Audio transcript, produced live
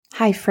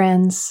Hi,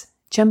 friends.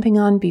 Jumping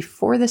on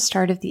before the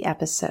start of the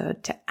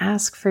episode to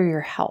ask for your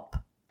help.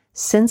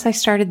 Since I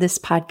started this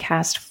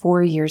podcast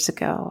 4 years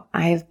ago,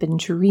 I have been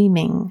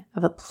dreaming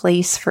of a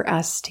place for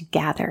us to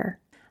gather,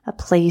 a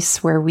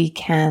place where we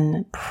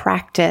can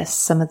practice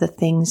some of the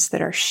things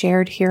that are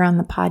shared here on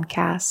the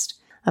podcast,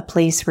 a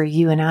place where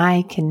you and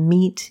I can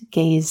meet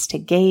gaze to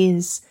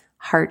gaze,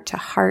 heart to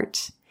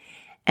heart,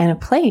 and a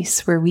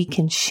place where we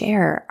can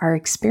share our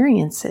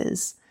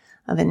experiences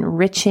of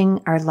enriching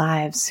our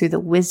lives through the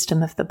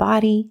wisdom of the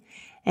body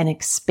and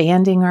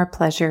expanding our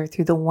pleasure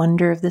through the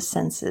wonder of the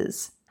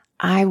senses.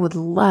 I would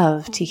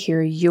love to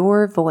hear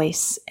your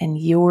voice and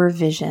your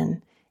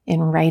vision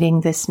in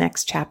writing this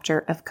next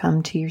chapter of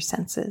Come to Your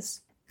Senses.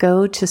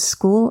 Go to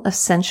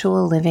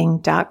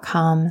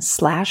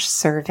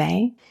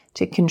schoolofsensualliving.com/survey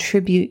to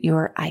contribute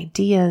your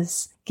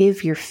ideas,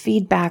 give your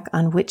feedback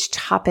on which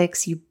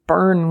topics you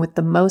burn with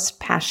the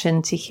most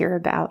passion to hear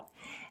about,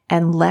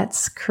 and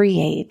let's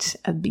create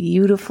a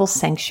beautiful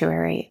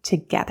sanctuary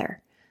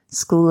together.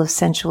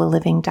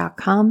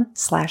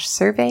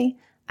 schoolofsensualliving.com/survey.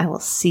 I will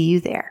see you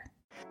there.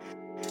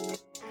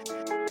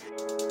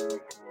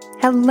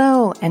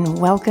 Hello,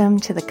 and welcome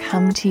to the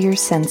Come to Your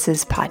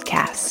Senses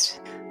podcast.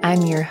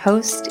 I'm your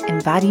host,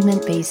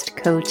 embodiment-based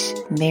coach,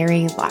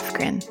 Mary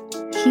Lofgren.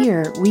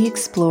 Here, we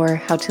explore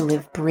how to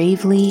live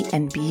bravely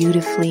and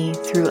beautifully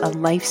through a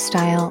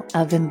lifestyle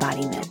of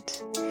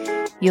embodiment.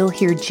 You'll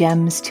hear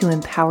gems to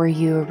empower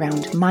you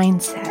around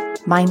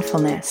mindset,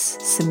 mindfulness,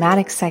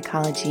 somatic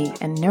psychology,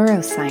 and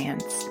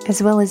neuroscience,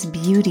 as well as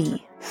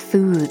beauty,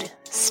 food,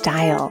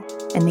 style,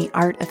 and the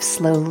art of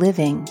slow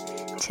living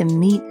to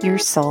meet your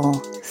soul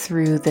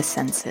through the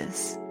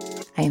senses.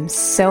 I am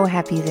so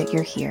happy that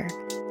you're here.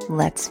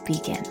 Let's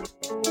begin.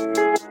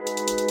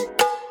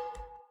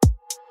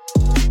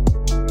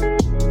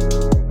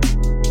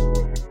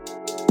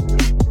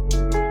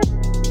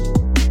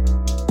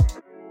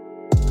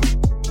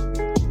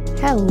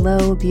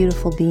 Hello,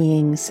 beautiful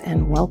beings,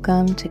 and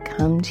welcome to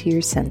Come to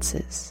Your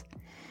Senses.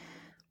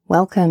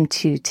 Welcome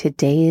to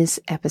today's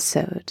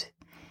episode,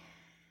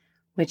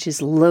 which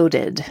is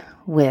loaded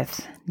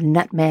with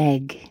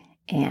nutmeg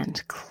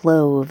and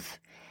clove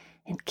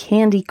and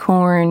candy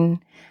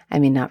corn. I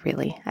mean, not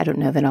really. I don't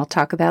know that I'll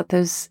talk about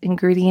those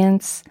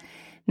ingredients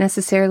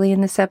necessarily in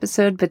this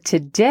episode, but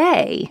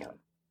today,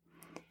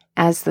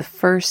 as the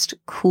first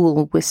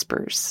cool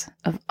whispers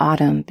of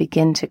autumn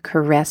begin to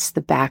caress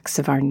the backs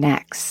of our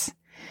necks,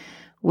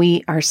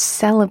 we are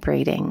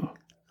celebrating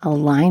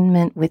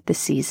alignment with the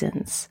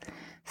seasons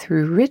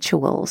through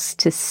rituals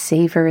to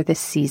savor the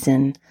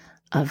season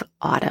of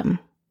autumn.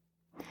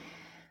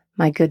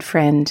 My good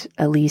friend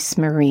Elise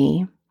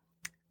Marie,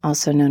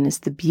 also known as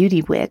the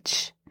Beauty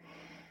Witch,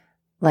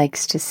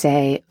 likes to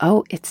say,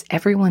 it's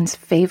everyone's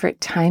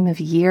favorite time of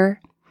year.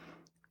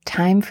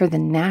 Time for the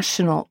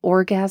national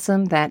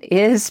orgasm that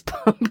is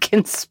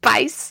pumpkin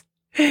spice.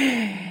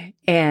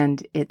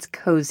 And it's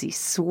cozy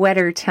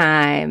sweater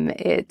time.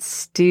 It's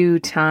stew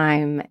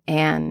time.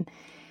 And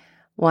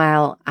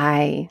while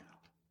I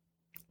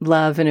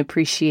love and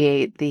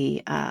appreciate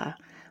the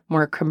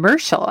more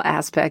commercial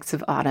aspects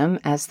of autumn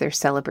as they're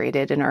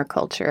celebrated in our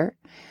culture,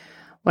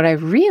 what I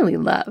really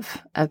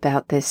love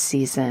about this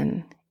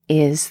season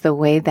is the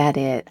way that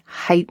it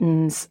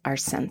heightens our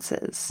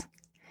senses.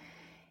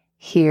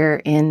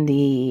 Here in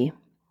the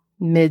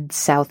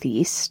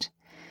mid-southeast,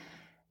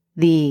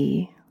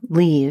 the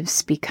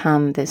leaves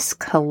become this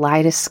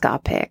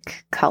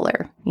kaleidoscopic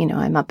color. You know,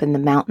 I'm up in the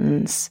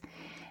mountains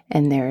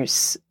and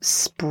there's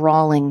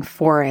sprawling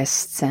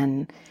forests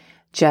and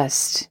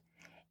just,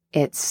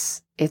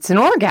 it's an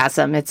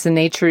orgasm. It's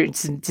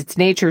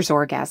nature's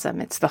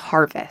orgasm. It's the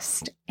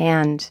harvest.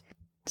 And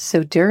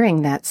so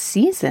during that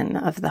season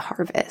of the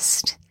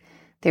harvest,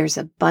 there's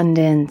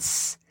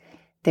abundance.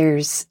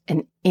 There's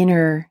an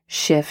inner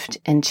shift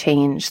and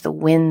change. The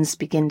winds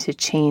begin to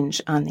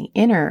change on the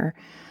inner,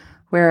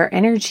 where our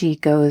energy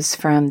goes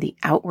from the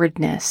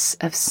outwardness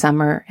of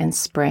summer and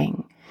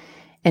spring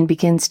and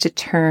begins to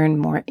turn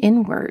more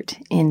inward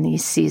in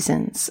these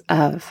seasons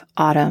of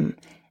autumn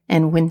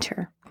and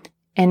winter.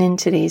 And in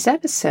today's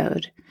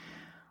episode,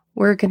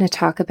 we're going to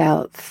talk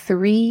about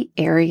 3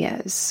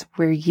 areas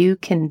where you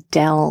can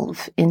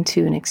delve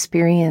into an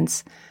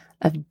experience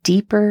of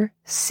deeper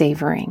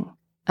savoring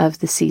of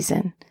the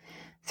season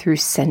through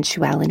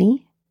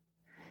sensuality,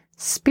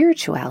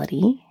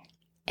 spirituality,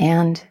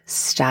 and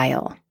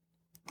style.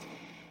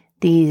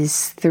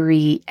 These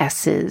 3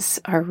 S's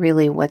are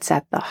really what's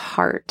at the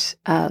heart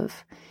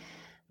of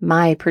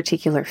my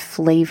particular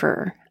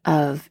flavor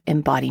of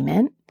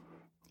embodiment.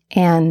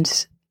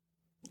 And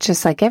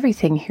just like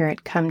everything here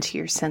at Come to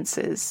Your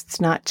Senses,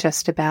 it's not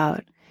just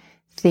about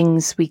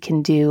things we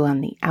can do on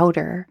the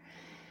outer,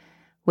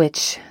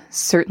 which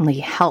certainly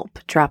help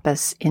drop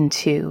us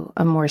into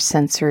a more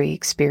sensory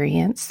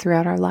experience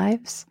throughout our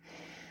lives,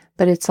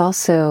 but it's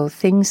also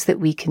things that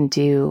we can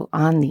do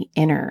on the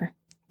inner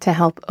to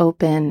help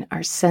open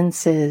our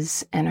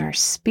senses and our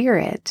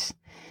spirit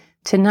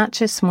to not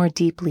just more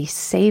deeply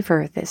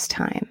savor this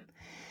time,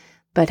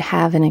 but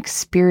have an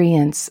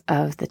experience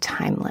of the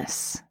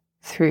timeless,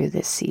 through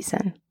this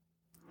season.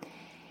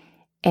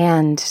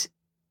 And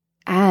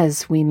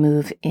as we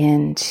move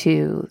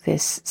into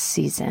this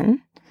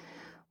season,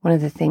 one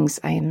of the things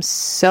I am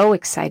so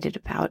excited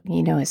about,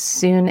 as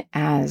soon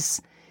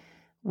as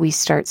we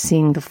start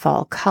seeing the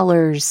fall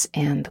colors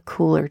and the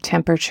cooler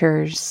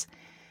temperatures,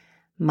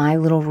 my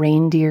little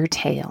reindeer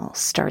tail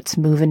starts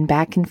moving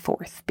back and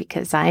forth,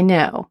 because I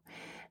know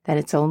that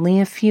it's only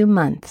a few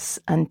months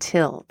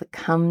until the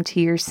Come to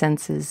Your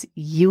Senses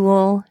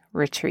Yule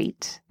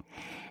retreat.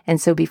 And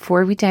so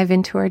before we dive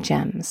into our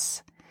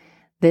gems,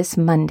 this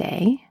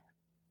Monday,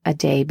 a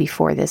day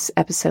before this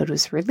episode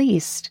was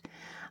released,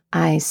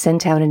 I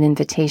sent out an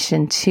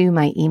invitation to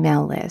my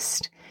email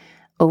list,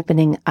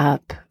 opening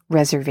up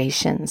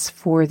reservations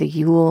for the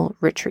Yule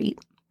retreat.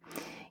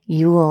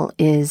 Yule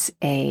is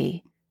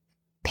a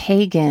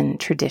pagan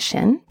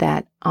tradition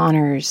that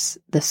honors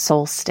the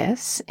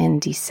solstice in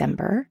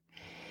December.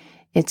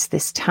 It's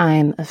this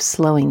time of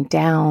slowing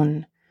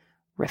down,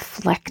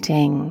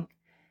 reflecting,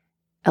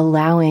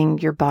 allowing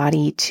your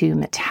body to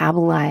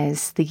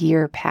metabolize the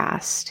year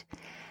past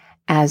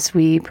as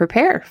we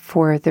prepare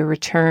for the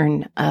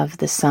return of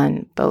the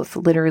sun, both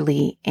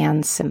literally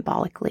and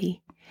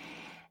symbolically.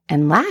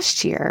 And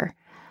last year,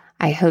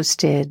 I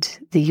hosted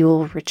the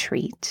Yule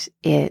retreat.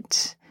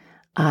 It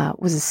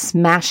was a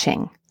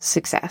smashing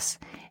success,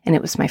 and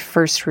it was my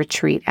first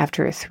retreat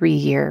after a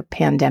 3-year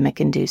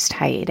pandemic-induced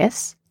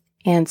hiatus.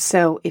 And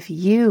so if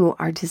you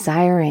are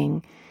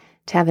desiring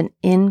to have an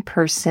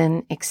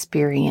in-person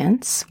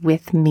experience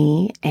with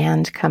me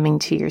and coming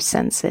to your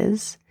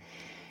senses,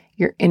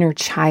 your inner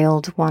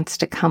child wants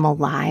to come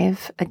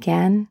alive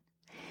again,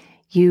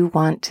 you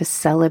want to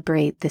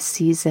celebrate the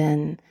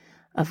season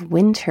of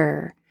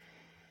winter,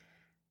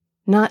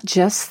 not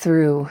just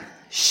through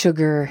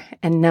sugar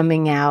and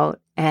numbing out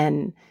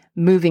and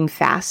moving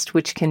fast,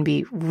 which can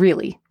be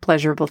really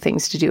pleasurable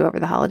things to do over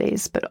the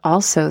holidays, but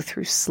also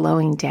through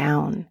slowing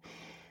down,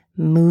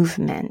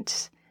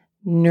 movement,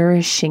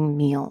 nourishing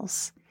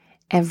meals.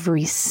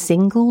 Every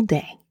single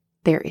day,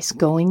 there is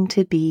going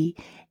to be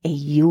a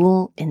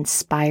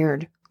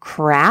Yule-inspired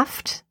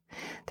craft.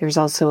 There's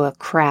also a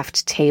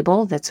craft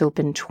table that's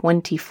open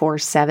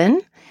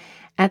 24/7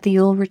 at the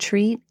Yule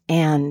retreat,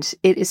 and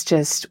it is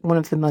just one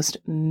of the most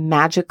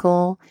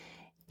magical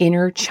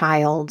inner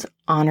child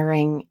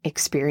honoring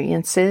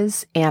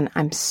experiences, and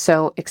I'm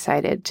so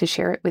excited to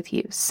share it with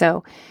you.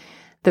 So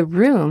the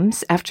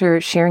rooms, after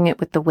sharing it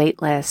with the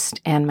wait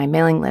list and my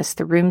mailing list,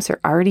 the rooms are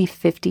already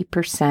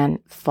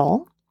 50%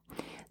 full.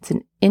 It's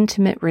an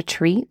intimate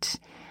retreat.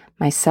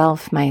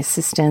 Myself, my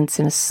assistants,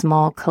 and a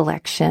small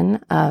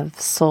collection of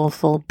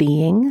soulful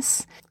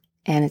beings.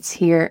 And it's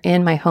here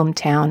in my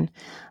hometown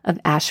of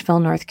Asheville,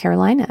 North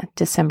Carolina,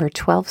 December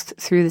 12th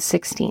through the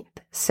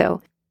 16th.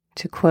 So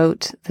to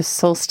quote the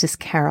Solstice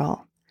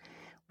Carol,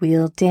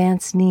 "We'll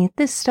dance 'neath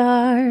the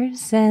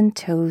stars and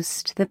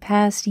toast the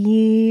past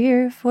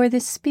year for the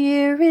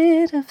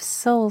spirit of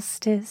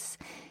solstice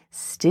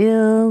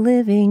still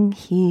living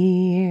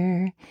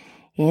here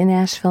in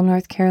Asheville,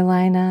 North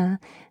Carolina,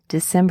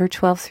 December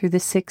 12th through the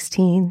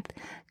 16th.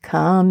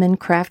 Come and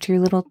craft your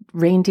little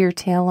reindeer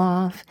tail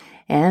off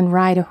and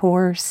ride a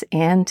horse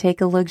and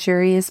take a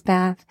luxurious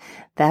bath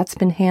that's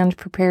been hand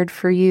prepared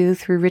for you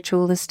through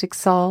ritualistic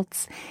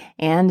salts,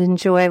 and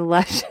enjoy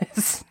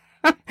luscious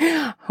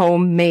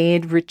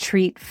homemade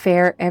retreat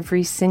fare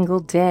every single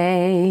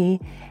day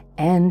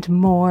and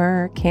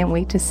more. Can't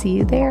wait to see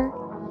you there."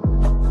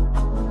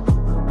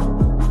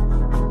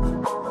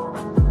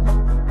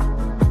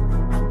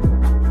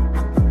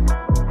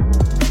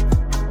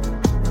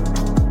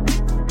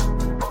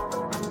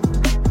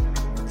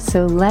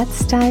 So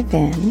let's dive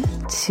in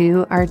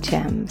to our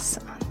gems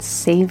on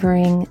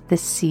savoring the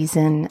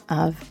season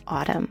of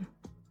autumn.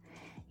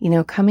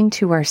 Coming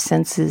to our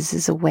senses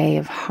is a way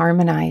of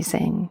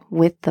harmonizing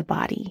with the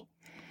body,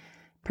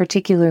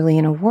 particularly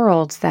in a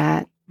world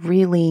that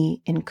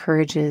really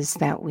encourages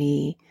that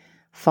we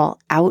fall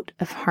out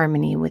of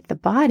harmony with the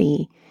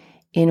body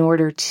in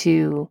order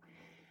to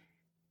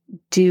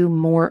do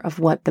more of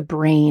what the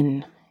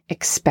brain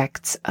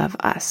expects of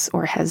us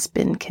or has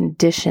been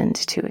conditioned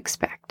to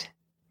expect.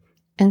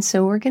 And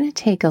so we're going to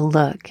take a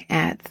look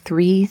at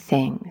 3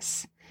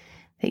 things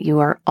that you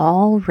are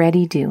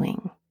already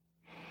doing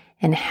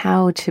and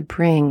how to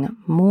bring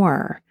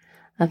more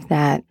of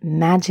that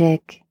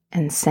magic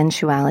and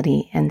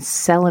sensuality and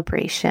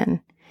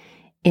celebration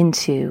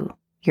into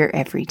your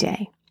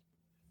everyday.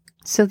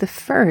 So the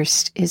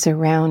first is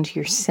around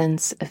your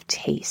sense of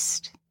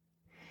taste.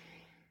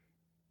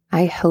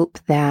 I hope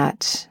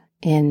that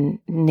in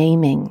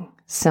naming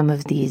some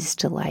of these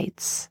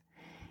delights,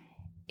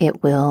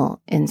 it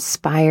will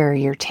inspire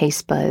your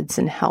taste buds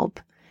and help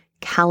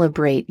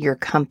calibrate your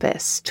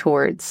compass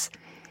towards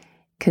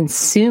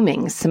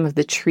consuming some of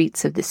the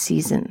treats of the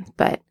season,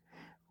 but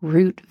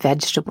root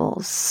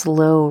vegetables,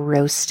 slow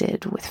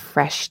roasted with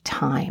fresh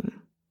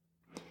thyme,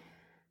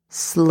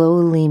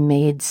 slowly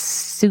made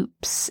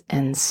soups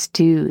and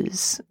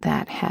stews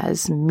that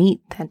has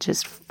meat that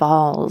just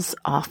falls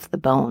off the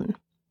bone,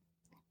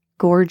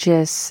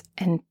 gorgeous,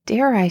 and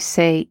dare I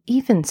say,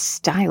 even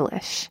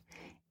stylish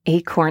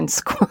acorn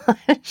squash.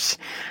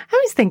 I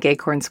always think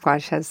acorn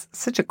squash has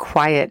such a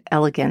quiet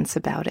elegance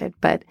about it,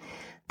 but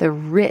the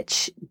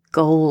rich,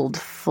 gold,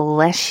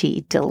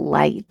 fleshy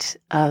delight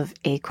of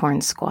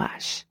acorn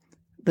squash,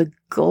 the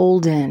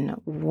golden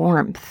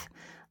warmth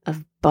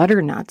of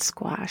butternut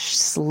squash,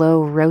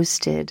 slow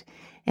roasted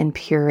and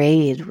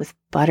pureed with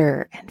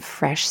butter and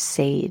fresh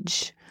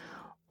sage,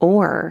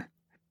 or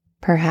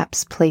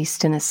perhaps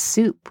placed in a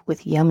soup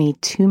with yummy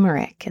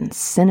turmeric and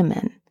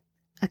cinnamon,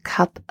 a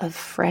cup of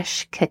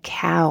fresh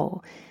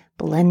cacao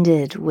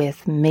blended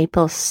with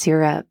maple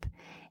syrup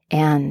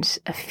and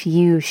a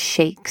few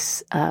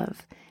shakes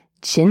of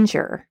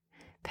ginger,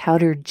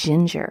 powdered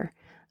ginger.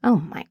 Oh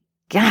my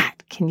God,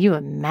 can you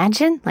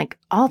imagine? Like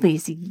all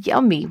these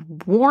yummy,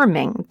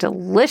 warming,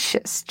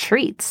 delicious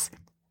treats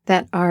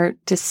that are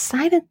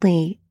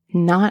decidedly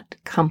not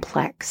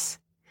complex.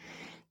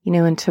 You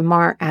know, in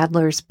Tamar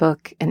Adler's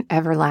book, An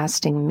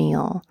Everlasting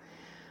Meal,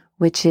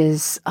 which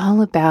is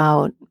all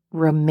about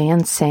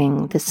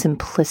romancing the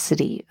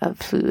simplicity of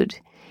food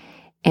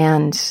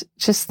and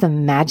just the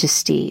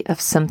majesty of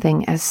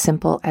something as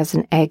simple as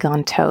an egg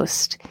on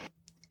toast,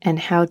 and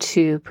how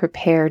to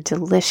prepare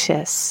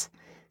delicious,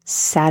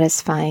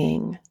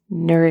 satisfying,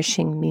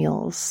 nourishing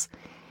meals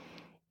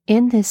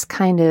in this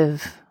kind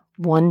of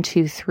 1,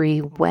 2,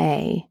 3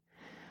 way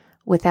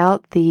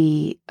without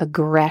the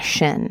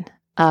aggression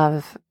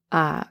of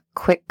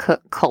quick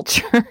cook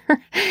culture.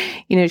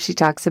 You know, she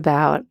talks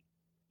about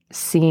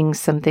seeing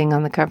something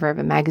on the cover of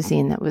a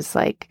magazine that was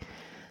like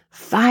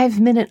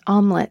 5-minute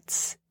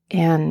omelets.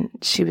 And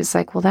she was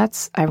like, well,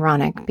 that's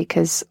ironic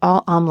because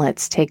all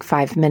omelets take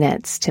 5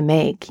 minutes to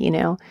make, you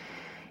know,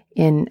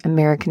 in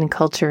American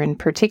culture in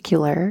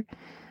particular,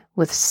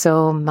 with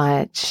so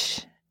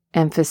much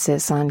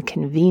emphasis on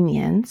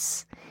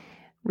convenience,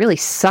 really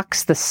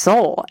sucks the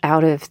soul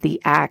out of the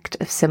act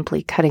of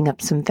simply cutting up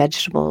some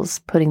vegetables,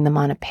 putting them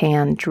on a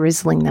pan,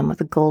 drizzling them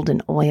with a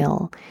golden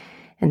oil,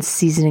 and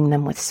seasoning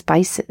them with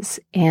spices.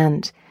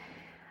 And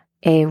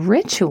a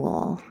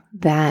ritual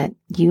that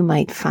you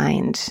might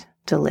find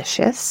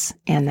delicious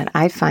and that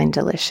I find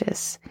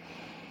delicious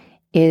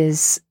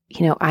is,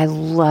 you know, I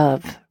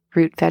love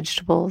root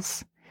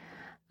vegetables.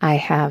 I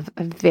have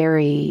a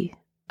very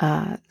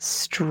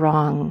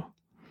strong,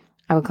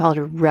 I would call it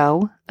a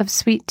row of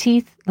sweet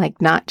teeth,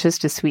 like not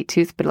just a sweet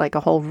tooth, but like a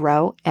whole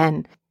row.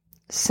 And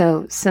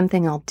so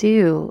something I'll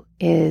do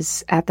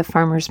is at the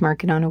farmer's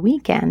market on a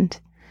weekend,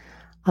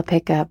 I'll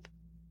pick up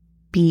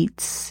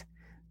beets,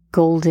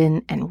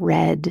 golden and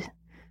red,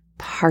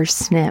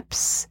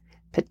 parsnips,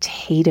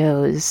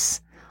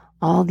 potatoes,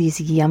 all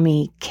these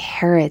yummy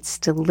carrots,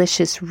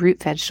 delicious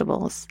root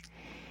vegetables.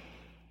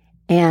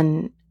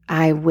 And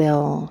I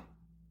will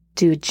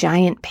do a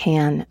giant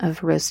pan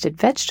of roasted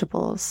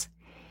vegetables.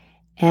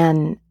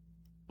 And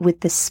with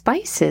the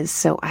spices,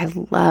 so I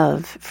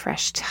love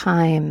fresh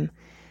thyme,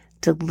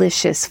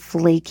 delicious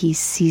flaky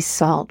sea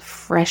salt,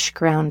 fresh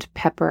ground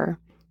pepper.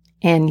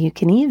 And you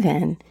can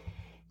even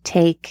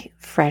take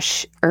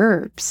fresh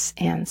herbs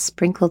and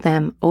sprinkle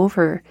them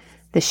over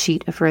the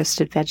sheet of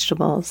roasted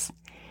vegetables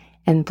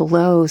and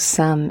blow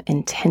some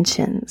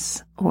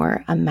intentions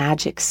or a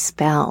magic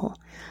spell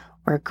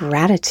or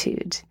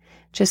gratitude,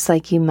 just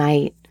like you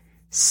might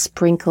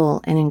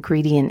sprinkle an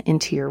ingredient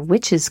into your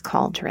witch's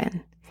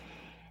cauldron.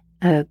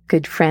 A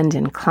good friend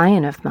and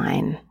client of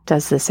mine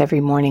does this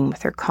every morning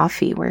with her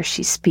coffee, where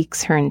she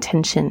speaks her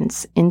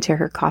intentions into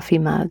her coffee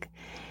mug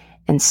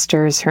and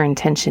stirs her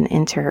intention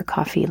into her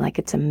coffee like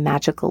it's a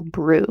magical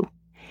brew.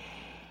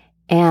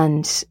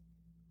 And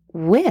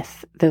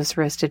with those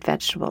roasted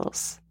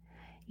vegetables,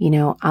 you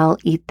know, I'll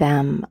eat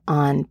them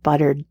on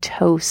buttered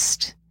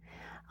toast.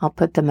 I'll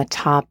put them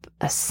atop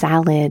a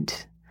salad.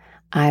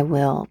 I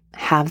will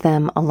have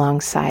them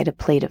alongside a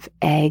plate of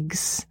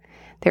eggs.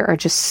 There are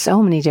just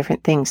so many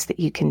different things that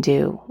you can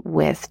do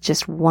with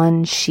just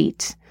one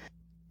sheet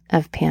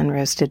of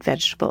pan-roasted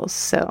vegetables.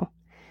 So,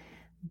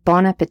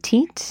 bon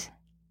appetit,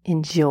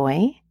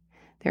 enjoy.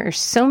 There are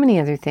so many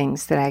other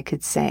things that I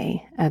could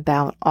say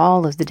about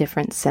all of the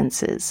different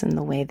senses and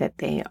the way that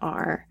they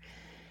are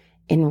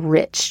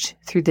enriched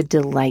through the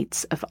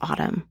delights of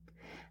autumn.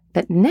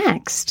 But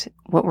next,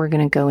 what we're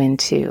going to go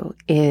into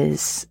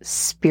is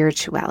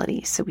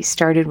spirituality. So we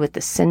started with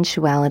the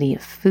sensuality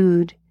of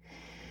food.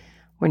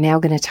 We're now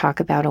going to talk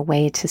about a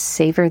way to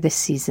savor the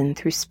season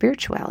through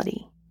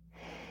spirituality.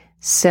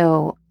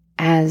 So,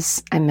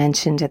 as I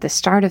mentioned at the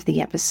start of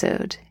the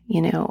episode,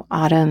 you know,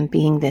 autumn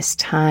being this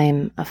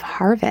time of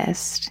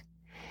harvest,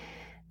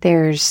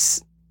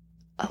 there's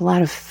a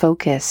lot of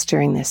focus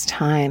during this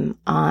time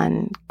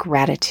on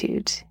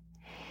gratitude.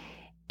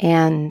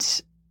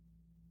 And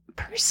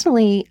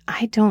personally,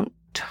 I don't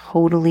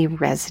totally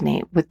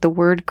resonate with the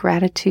word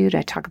gratitude.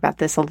 I talk about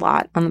this a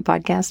lot on the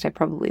podcast. I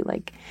probably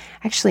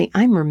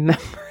I'm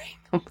remembering,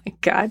 oh my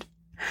God.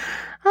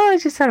 Oh, I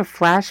just had a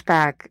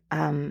flashback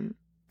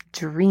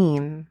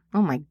dream.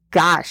 Oh my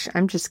gosh,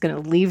 I'm just going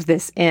to leave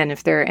this in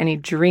if there are any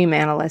dream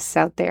analysts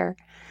out there.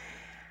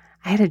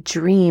 I had a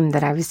dream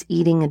that I was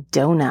eating a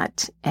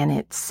donut and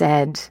it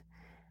said,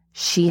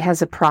 she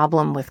has a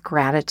problem with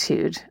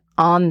gratitude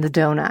on the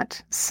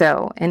donut.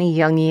 So any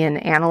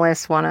Jungian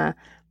analysts want to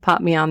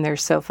pop me on their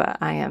sofa,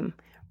 I am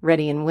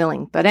ready and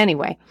willing. But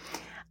anyway,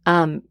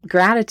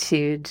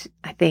 gratitude,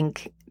 I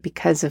think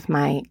because of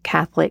my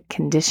Catholic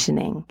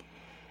conditioning,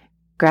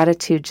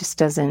 gratitude just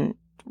doesn't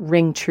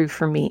ring true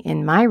for me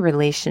in my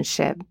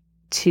relationship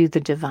to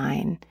the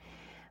divine,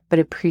 but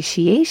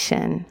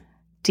appreciation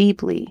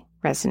deeply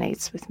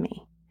resonates with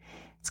me.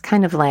 It's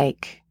kind of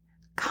like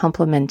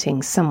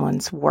complimenting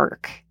someone's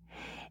work.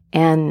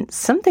 And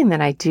something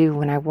that I do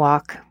when I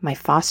walk my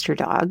foster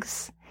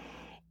dogs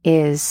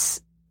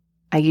is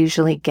I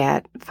usually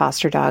get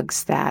foster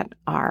dogs that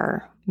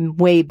are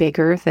way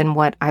bigger than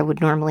what I would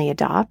normally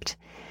adopt,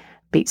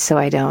 so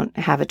I don't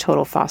have a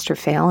total foster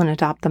fail and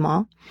adopt them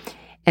all.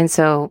 And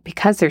so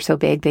because they're so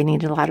big, they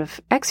need a lot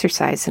of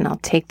exercise, and I'll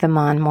take them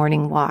on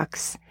morning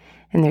walks.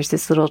 And there's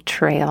this little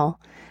trail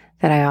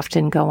that I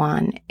often go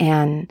on.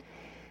 And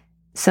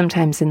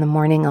sometimes in the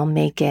morning, I'll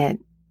make it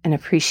an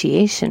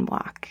appreciation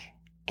walk.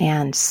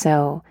 And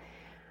so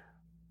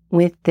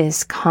with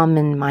this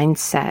common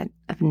mindset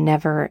of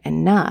never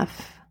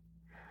enough,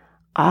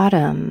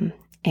 autumn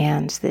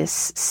and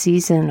this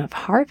season of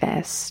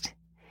harvest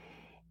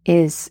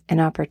is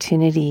an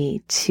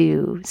opportunity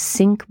to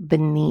sink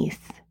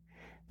beneath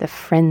the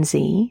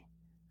frenzy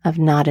of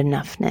not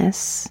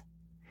enoughness,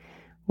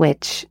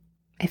 which,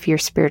 if your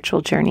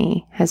spiritual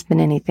journey has been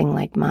anything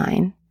like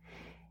mine,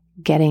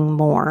 getting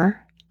more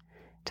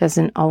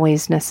doesn't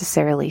always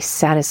necessarily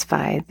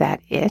satisfy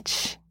that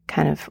itch,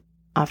 kind of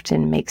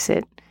often makes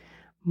it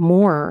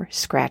more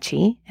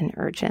scratchy and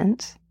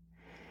urgent.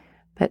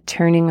 But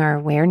turning our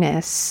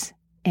awareness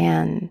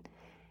and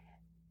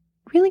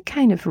really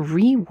kind of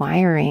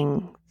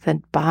rewiring the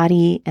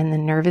body and the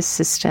nervous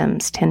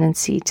system's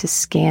tendency to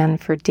scan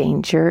for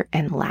danger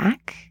and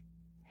lack,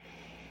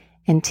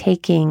 and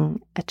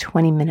taking a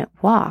 20-minute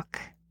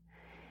walk.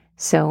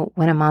 So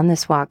when I'm on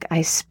this walk,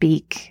 I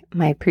speak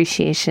my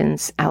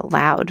appreciations out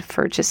loud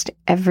for just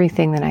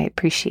everything that I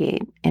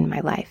appreciate in my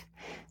life.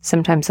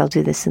 Sometimes I'll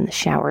do this in the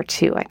shower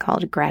too. I call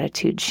it a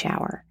gratitude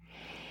shower.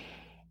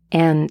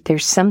 And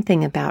there's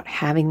something about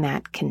having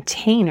that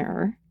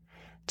container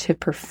to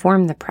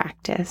perform the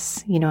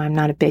practice. You know, I'm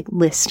not a big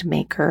list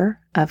maker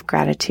of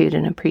gratitude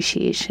and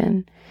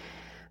appreciation,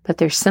 but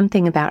there's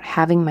something about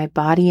having my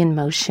body in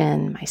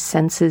motion, my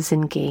senses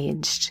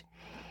engaged,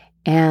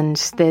 and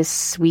this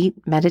sweet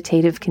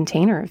meditative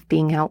container of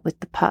being out with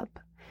the pup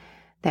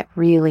that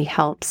really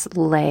helps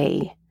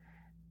lay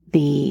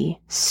the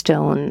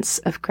stones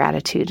of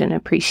gratitude and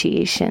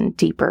appreciation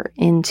deeper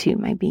into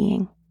my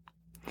being.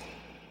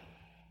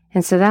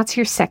 And so that's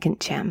your second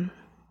gem.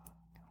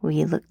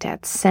 We looked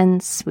at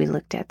sense, we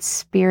looked at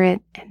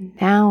spirit, and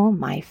now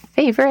my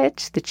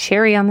favorite, the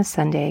cherry on the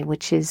sundae,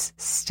 which is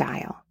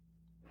style.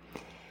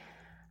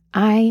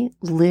 I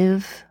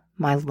live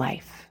my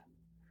life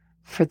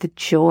for the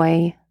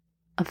joy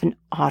of an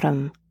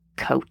autumn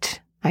coat.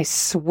 I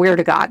swear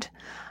to God,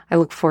 I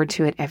look forward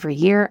to it every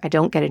year. I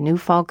don't get a new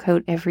fall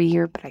coat every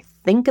year, but I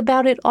think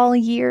about it all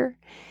year.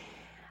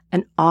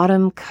 An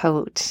autumn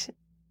coat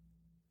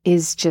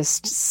is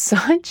just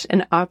such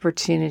an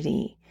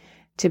opportunity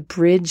to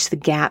bridge the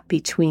gap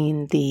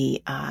between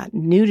the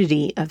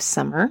nudity of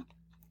summer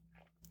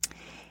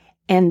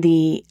and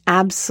the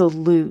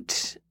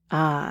absolute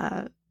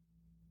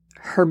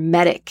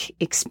hermetic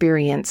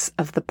experience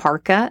of the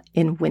parka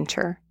in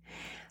winter.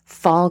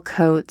 Fall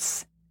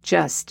coats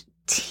just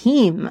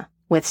teem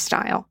with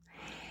style,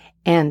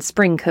 and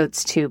spring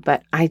coats too,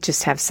 but I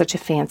just have such a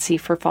fancy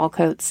for fall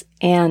coats.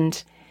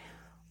 And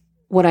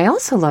what I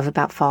also love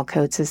about fall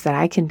coats is that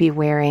I can be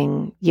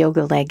wearing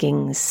yoga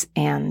leggings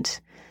and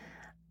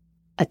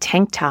a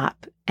tank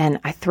top, and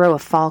I throw a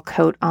fall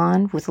coat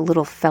on with a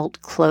little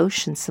felt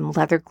cloche and some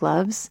leather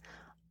gloves.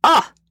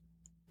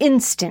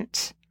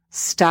 Instant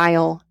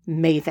style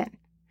maven.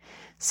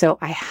 So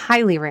I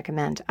highly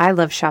recommend. I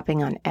love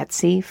shopping on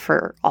Etsy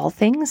for all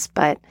things,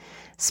 but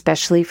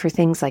especially for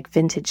things like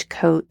vintage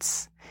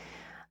coats.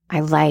 I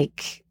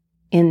like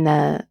in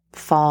the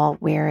fall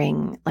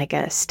wearing like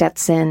a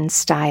Stetson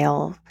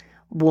style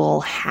wool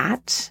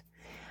hat.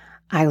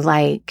 I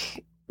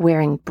like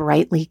wearing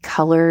brightly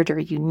colored or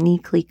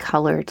uniquely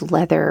colored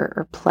leather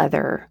or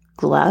pleather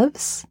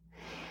gloves.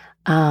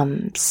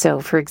 So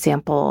for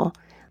example,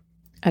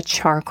 a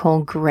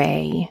charcoal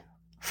gray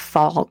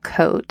fall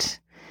coat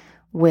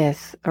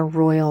with a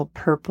royal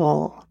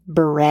purple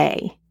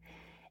beret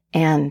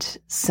and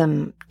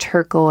some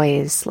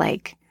turquoise,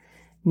 like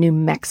New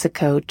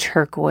Mexico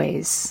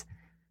turquoise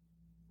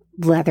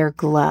leather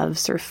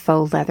gloves or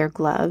faux leather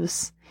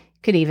gloves.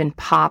 Could even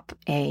pop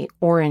a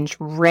orange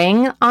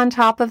ring on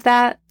top of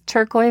that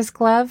turquoise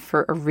glove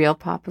for a real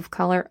pop of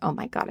color. Oh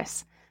my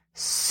goddess.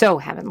 So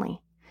heavenly.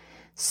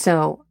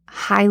 So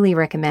highly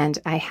recommend.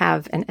 I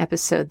have an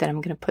episode that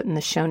I'm going to put in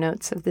the show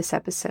notes of this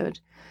episode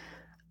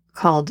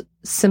called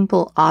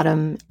Simple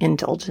Autumn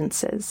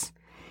Indulgences.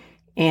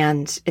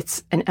 And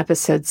it's an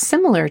episode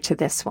similar to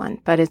this one,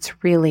 but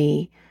it's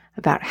really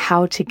about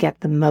how to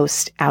get the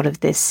most out of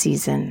this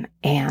season.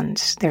 And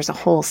there's a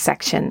whole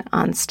section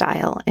on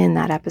style in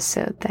that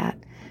episode that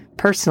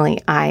personally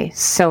I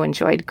so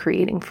enjoyed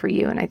creating for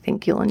you, and I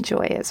think you'll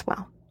enjoy as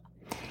well.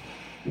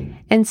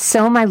 And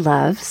so, my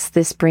loves,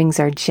 this brings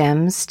our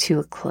gems to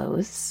a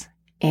close.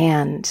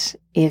 And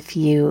if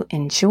you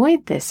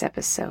enjoyed this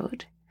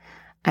episode,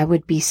 I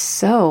would be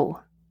so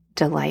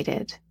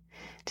delighted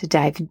to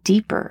dive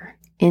deeper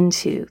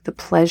into the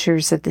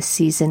pleasures of the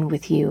season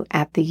with you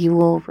at the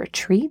Yule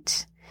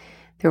Retreat.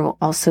 There will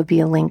also be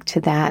a link to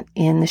that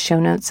in the show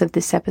notes of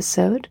this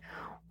episode,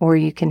 or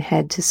you can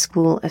head to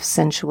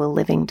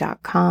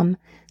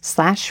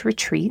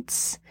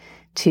schoolofsensualliving.com/retreats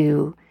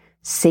to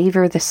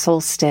savor the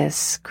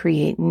solstice,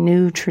 create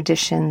new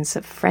traditions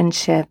of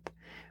friendship,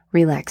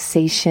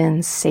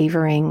 relaxation,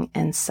 savoring,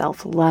 and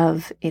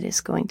self-love. It is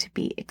going to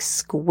be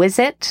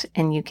exquisite,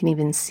 and you can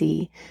even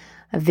see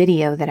a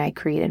video that I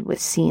created with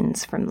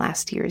scenes from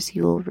last year's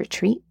Yule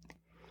Retreat.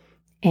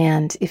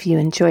 And if you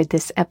enjoyed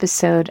this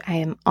episode, I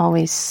am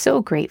always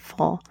so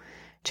grateful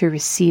to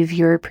receive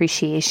your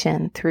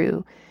appreciation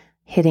through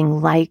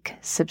hitting like,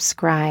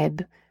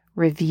 subscribe,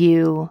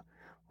 review,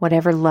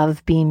 whatever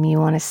love beam you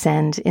want to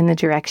send in the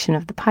direction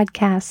of the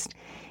podcast.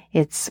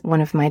 It's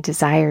one of my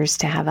desires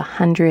to have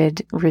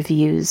 100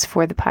 reviews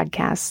for the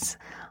podcasts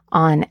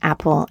on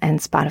Apple and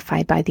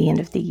Spotify by the end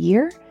of the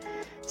year.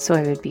 So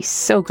I would be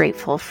so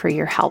grateful for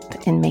your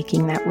help in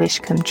making that wish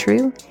come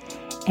true.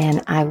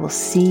 And I will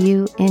see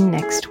you in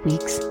next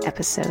week's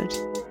episode.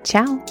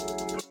 Ciao.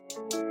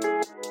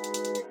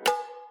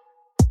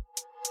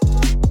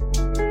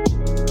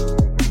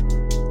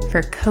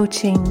 For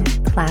coaching,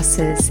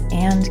 classes,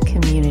 and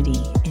community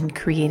in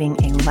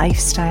creating a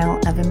lifestyle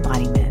of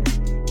embodiment,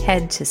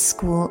 head to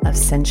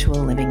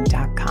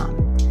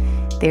schoolofsensualliving.com.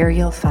 There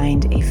you'll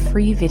find a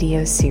free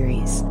video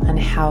series on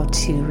how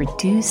to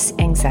reduce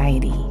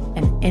anxiety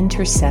and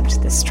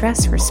intercept the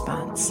stress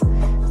response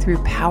through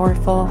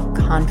powerful,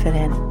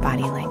 confident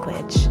body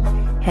language.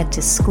 Head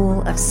to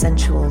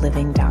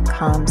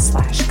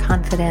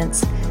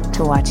schoolofsensualliving.com/confidence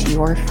to watch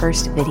your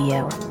first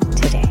video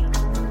today.